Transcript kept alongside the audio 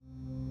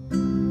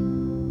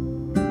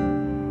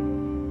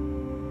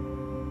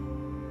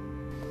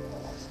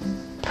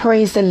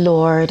Praise the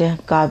Lord.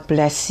 God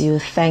bless you.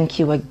 Thank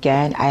you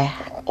again. I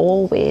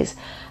always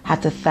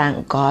have to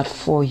thank God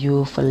for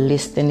you, for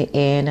listening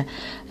in,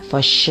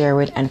 for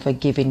sharing, and for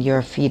giving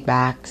your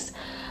feedbacks.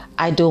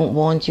 I don't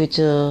want you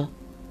to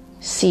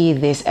see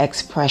this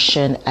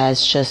expression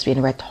as just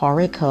being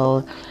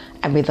rhetorical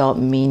and without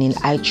meaning.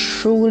 I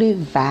truly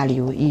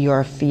value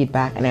your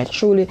feedback, and I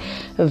truly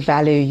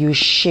value you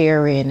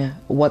sharing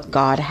what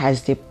God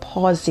has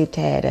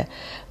deposited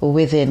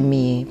within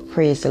me.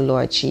 Praise the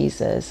Lord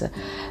Jesus.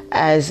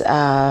 As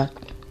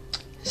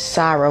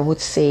Sarah would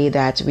say,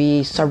 that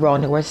we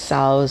surround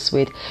ourselves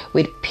with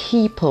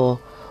people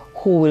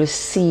who will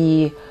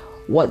see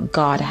what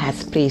God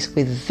has placed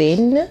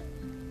within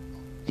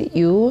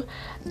you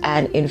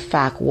and in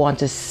fact want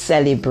to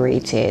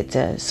celebrate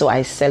it. So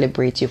I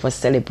celebrate you for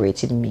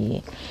celebrating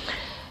me.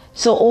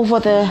 So over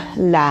the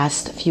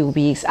last few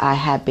weeks, I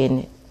have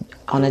been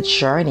on a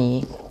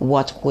journey.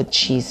 What would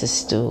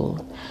Jesus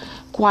do?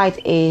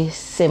 Quite a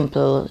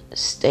simple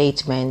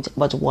statement,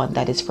 but one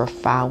that is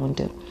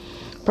profound.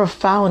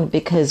 Profound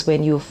because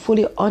when you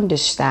fully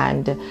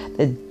understand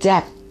the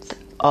depth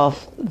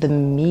of the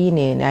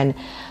meaning and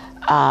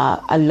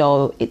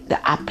allow the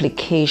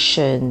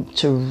application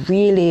to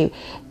really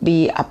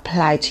be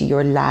applied to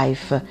your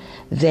life,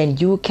 then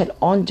you can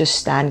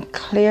understand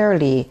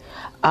clearly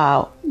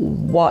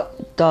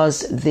what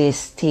does this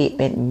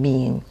statement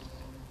mean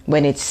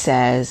when it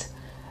says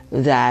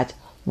that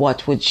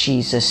what would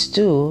Jesus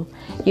do?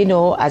 You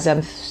know, as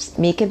I'm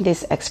making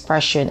this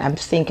expression, I'm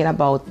thinking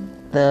about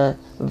the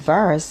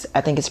verse, I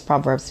think it's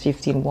Proverbs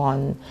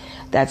 15:1,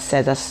 that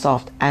says, a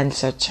soft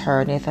answer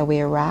turneth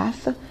away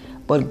wrath,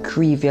 but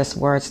grievous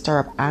words stir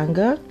up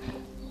anger.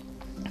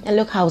 And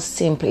look how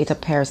simple it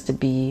appears to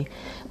be,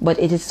 but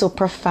it is so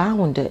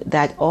profound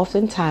that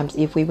oftentimes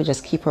if we would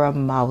just keep our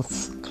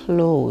mouths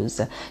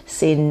closed,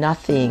 say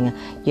nothing,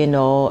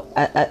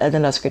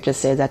 another scripture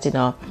says that,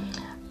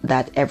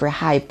 that every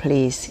high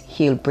place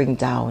he'll bring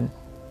down,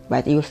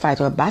 right? He will fight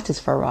our battles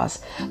for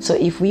us. So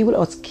if we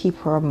will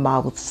keep our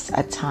mouths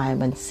at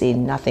time and say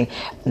nothing,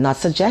 not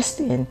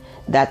suggesting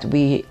that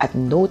we at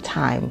no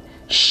time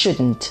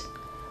shouldn't,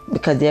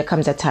 because there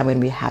comes a time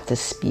when we have to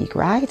speak,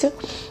 right?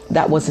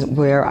 That wasn't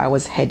where I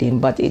was heading,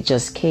 but it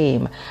just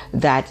came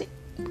that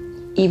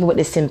even with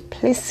the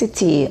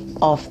simplicity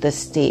of the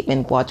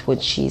statement, what would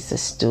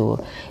Jesus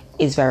do,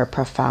 is very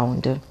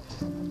profound.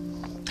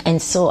 And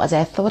so as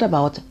I thought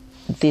about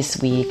this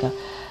week,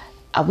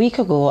 a week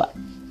ago,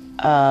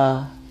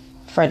 a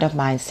friend of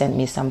mine sent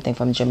me something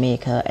from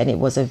Jamaica, and it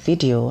was a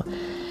video.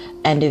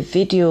 And the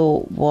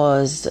video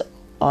was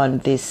on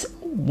this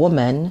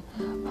woman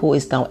who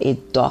is now a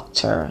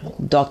doctor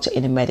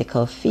in the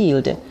medical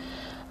field.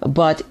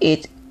 But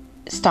it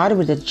started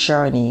with a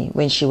journey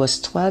when she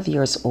was 12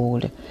 years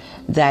old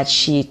that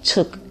she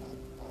took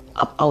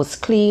up house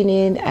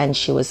cleaning, and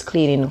she was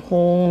cleaning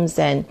homes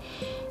and,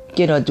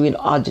 doing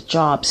odd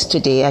jobs.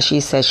 Today, as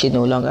she says, she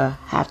no longer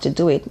have to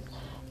do it.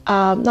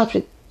 Not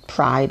with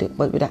pride,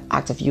 but with an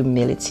act of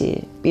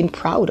humility, being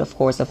proud, of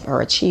course, of her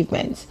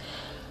achievements.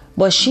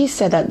 But she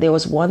said that there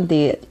was one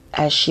day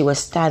as she was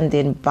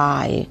standing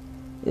by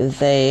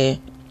the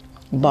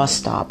bus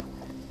stop,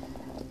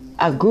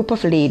 a group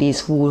of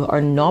ladies who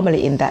are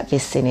normally in that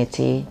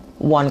vicinity,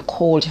 one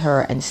called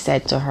her and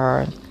said to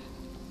her,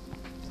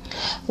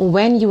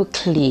 when you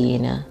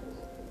clean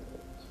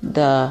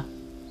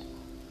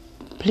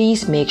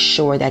please make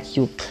sure that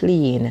you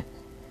clean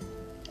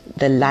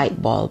the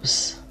light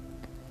bulbs.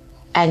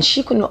 And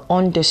she couldn't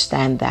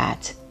understand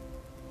that,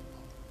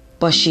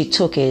 but she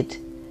took it.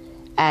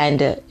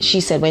 And she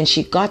said when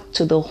she got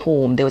to the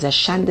home, there was a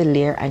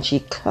chandelier, and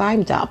she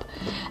climbed up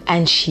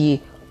and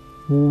she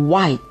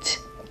wiped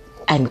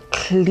and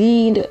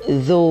cleaned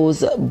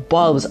those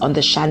bulbs on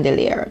the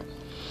chandelier.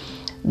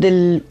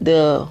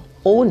 The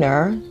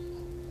owner,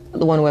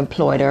 the one who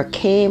employed her,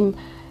 came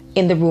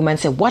in the room and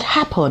said, what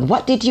happened?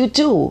 What did you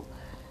do?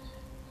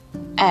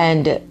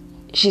 And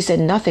she said,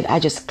 nothing. I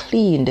just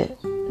cleaned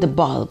the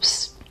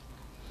bulbs.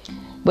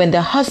 When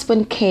the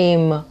husband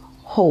came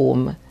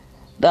home,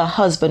 the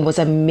husband was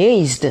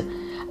amazed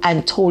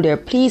and told her,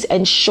 please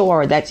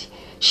ensure that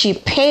she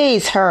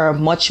pays her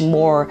much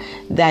more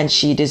than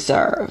she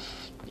deserved,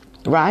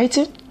 right?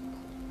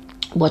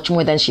 Much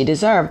more than she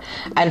deserved.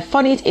 And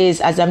funny it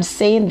is, as I'm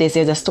saying this,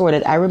 there's a story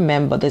that I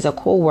remember. There's a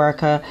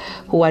co-worker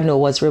who I know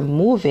was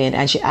removing,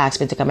 and she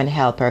asked me to come and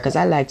help her because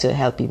I like to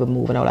help people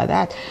move and all of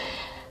that.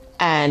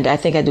 And I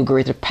think I do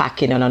great at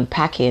packing and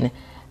unpacking.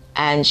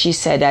 And she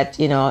said that,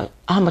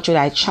 how much would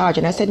I charge?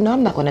 And I said, no,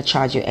 I'm not going to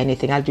charge you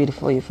anything. I'll do it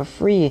for you for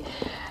free.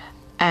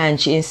 And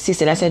she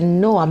insisted. I said,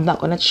 no, I'm not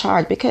going to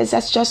charge, because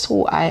that's just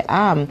who I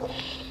am.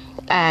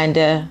 And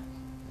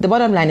the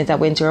bottom line is I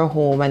went to her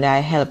home and I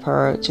helped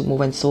her to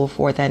move and so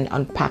forth and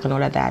unpack and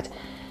all of that.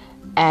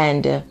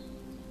 And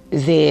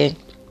as a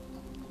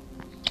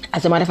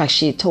matter of fact,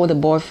 she told the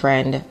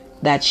boyfriend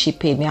that she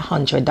paid me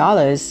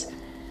 $100.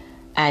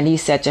 And he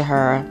said to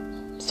her,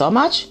 so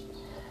much?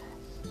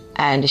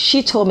 And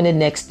she told me the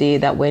next day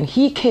that when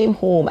he came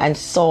home and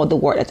saw the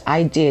work that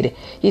I did,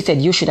 he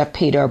said, you should have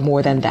paid her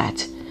more than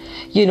that.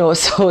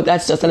 So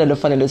that's just a little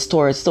funny little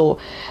story. So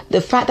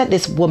the fact that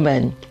this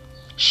woman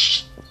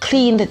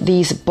cleaned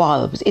these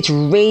bulbs, it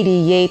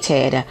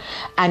radiated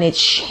and it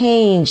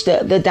changed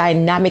the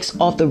dynamics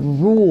of the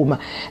room.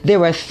 There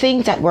were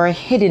things that were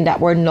hidden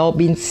that were now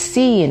being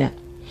seen.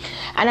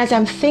 And as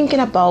I'm thinking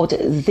about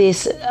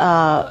this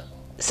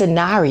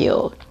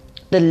scenario,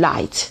 the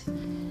light,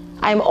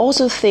 I'm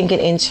also thinking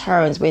in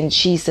terms when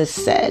Jesus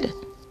said,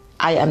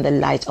 I am the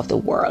light of the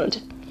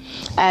world.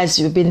 As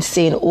we've been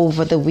saying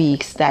over the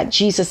weeks, that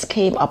Jesus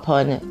came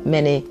upon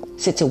many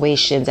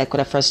situations that could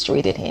have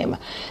frustrated him.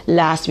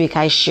 Last week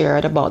I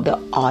shared about the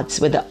odds,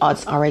 when the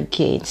odds are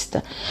against.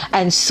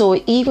 And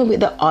so even with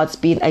the odds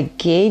being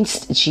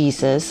against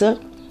Jesus,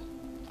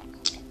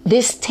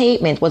 this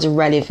statement was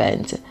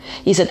relevant.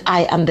 He said,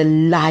 I am the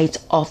light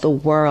of the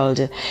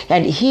world.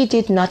 And he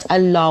did not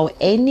allow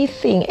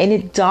anything, any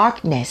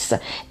darkness,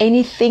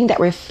 anything that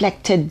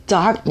reflected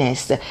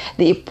darkness, the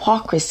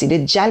hypocrisy,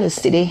 the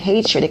jealousy, the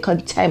hatred, the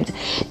contempt.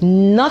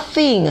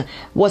 Nothing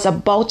was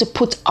about to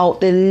put out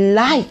the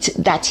light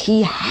that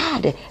he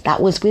had, that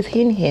was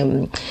within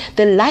him.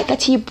 The light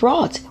that he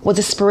brought was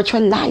a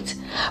spiritual light.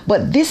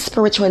 But this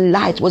spiritual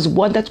light was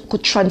one that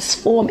could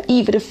transform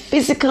even the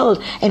physical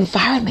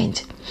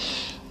environment.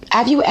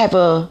 Have you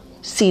ever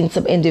seen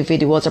some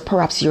individuals, or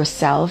perhaps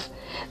yourself,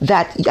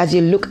 that as you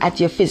look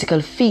at your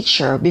physical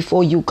feature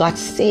before you got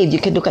saved, you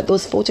can look at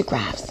those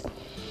photographs,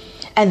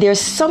 and there's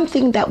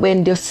something that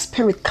when the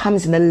Spirit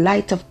comes in, the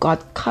light of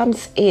God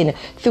comes in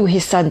through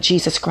his Son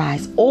Jesus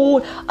Christ,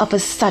 all of a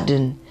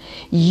sudden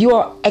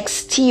your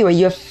exterior,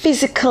 your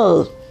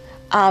physical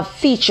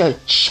feature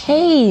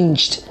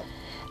changed.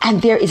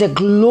 And there is a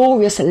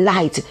glorious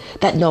light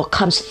that now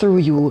comes through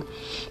you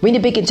when you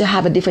begin to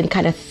have a different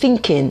kind of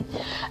thinking.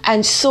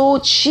 And so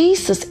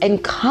Jesus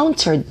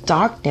encountered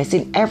darkness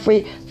in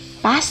every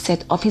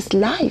facet of his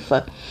life.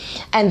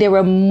 And there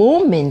were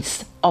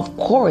moments, of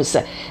course,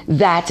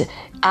 that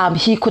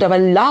he could have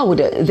allowed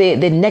the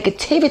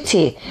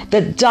negativity, the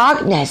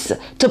darkness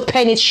to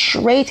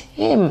penetrate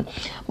him.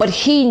 But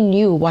he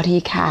knew what he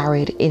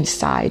carried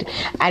inside.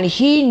 And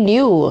he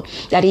knew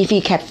that if he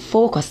kept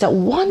focused, that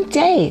one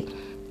day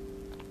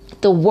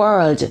the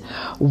world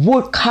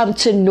would come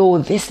to know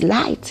this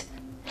light.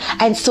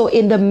 And so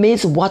in the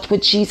midst, what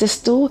would Jesus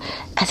do?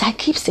 As I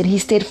keep saying, he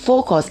stayed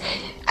focused,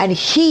 and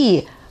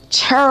he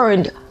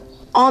turned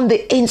on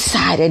the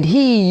inside, and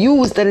he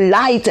used the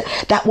light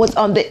that was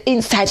on the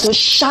inside to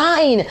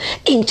shine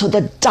into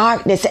the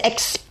darkness,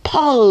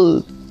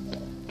 expel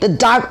the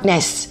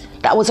darkness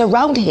that was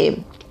around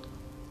him.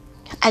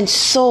 And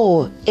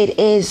so it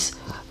is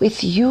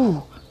with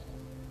you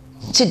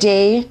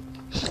today.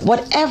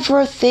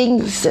 Whatever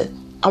things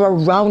are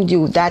around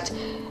you that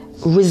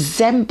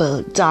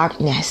resemble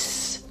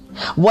darkness,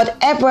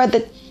 whatever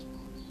the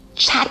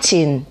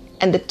chatting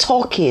and the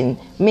talking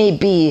may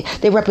be,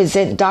 they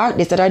represent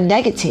darkness that are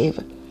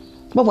negative.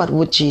 But what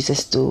would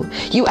Jesus do?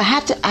 You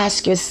have to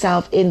ask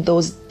yourself, in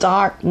those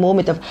dark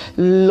moments of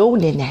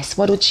loneliness,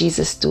 what would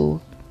Jesus do?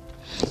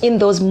 In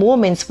those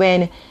moments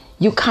when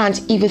you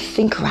can't even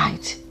think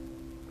right,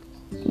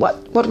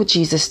 what would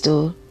Jesus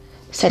do?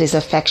 Set his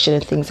affection on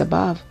things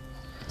above.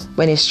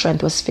 When his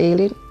strength was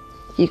failing,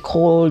 he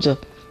called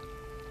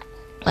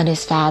on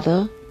his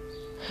Father.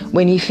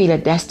 When he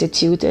felt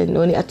destitute and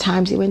only at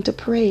times he went to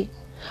pray.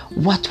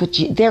 What would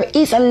you? There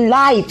is a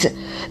light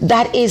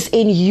that is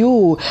in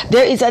you.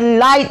 There is a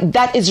light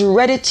that is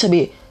ready to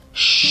be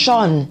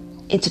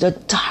shone into the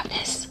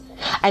darkness.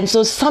 And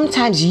so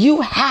sometimes you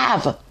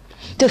have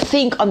to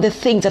think on the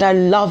things that are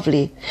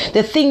lovely,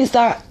 the things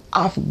that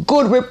are of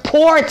good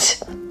report.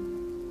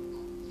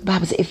 The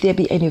Bible says, if there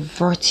be any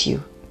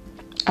virtue,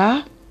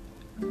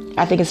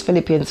 I think it's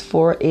Philippians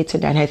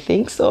 4:8-9, I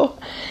think so.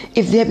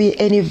 If there be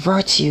any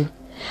virtue,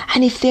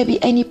 and if there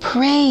be any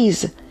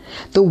praise,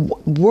 the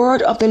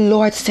word of the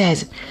Lord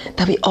says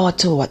that we ought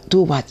to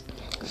do what?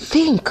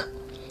 Think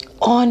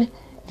on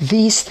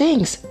these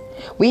things.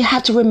 We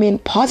have to remain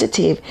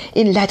positive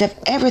in light of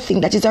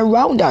everything that is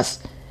around us.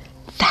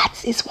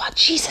 That is what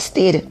Jesus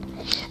did.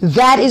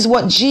 That is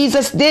what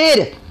Jesus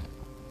did.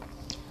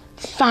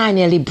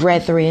 Finally,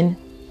 brethren,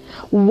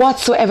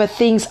 whatsoever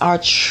things are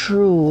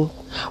true,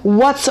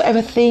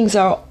 whatsoever things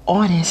are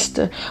honest,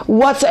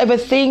 whatsoever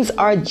things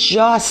are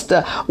just,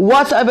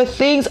 whatsoever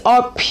things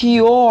are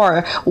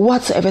pure,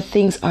 whatsoever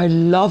things are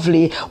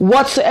lovely,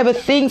 whatsoever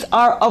things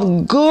are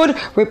of good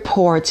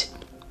report,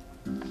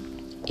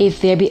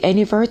 if there be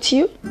any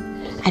virtue,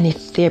 and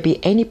if there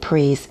be any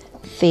praise,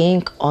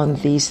 think on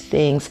these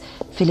things.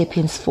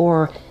 Philippians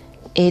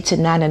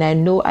 4:8-9. And I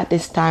know at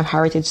this time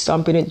Heritage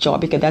jumping with joy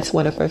because that's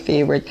one of her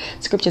favorite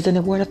scriptures in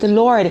the word of the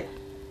Lord.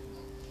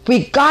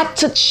 We got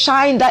to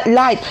shine that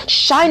light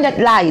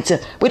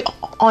with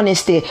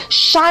honesty.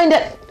 Shine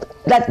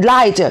that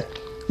light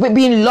with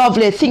being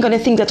lovely. Think on the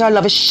things that are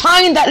lovely.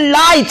 Shine that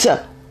light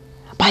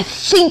by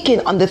thinking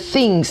on the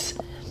things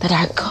that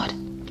are good.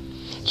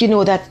 You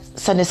know that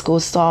Sunday school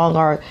song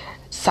or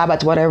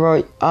Sabbath,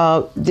 whatever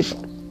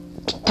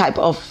type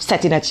of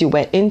setting that you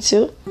went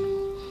into.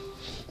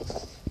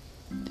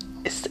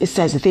 it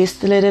says,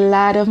 this little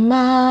light of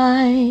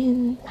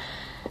mine,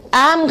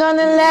 I'm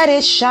gonna let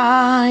it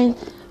shine.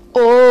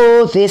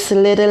 Oh, this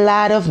little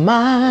light of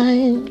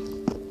mine,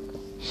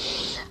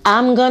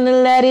 I'm gonna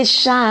let it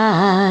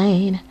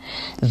shine.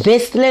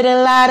 This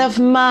little light of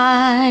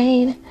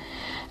mine,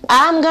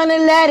 I'm gonna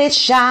let it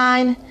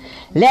shine.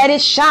 Let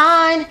it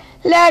shine,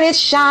 let it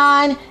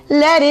shine,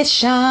 let it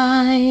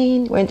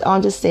shine. Went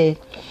on to say,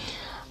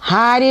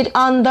 hide it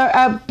under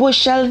a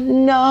bushel,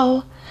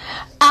 no,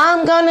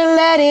 I'm gonna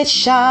let it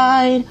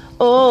shine.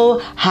 Oh,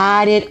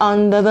 hide it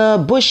under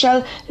the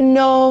bushel,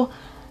 no,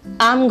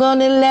 I'm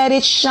gonna let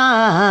it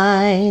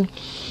shine.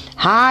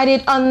 Hide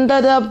it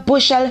under the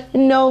bushel,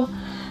 no,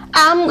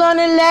 I'm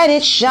gonna let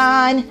it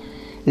shine.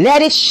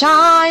 Let it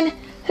shine,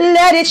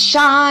 let it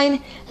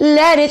shine,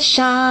 let it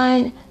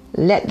shine.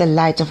 Let the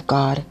light of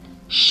God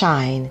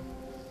shine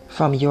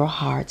from your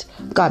heart.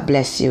 God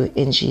bless you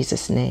in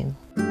Jesus' name.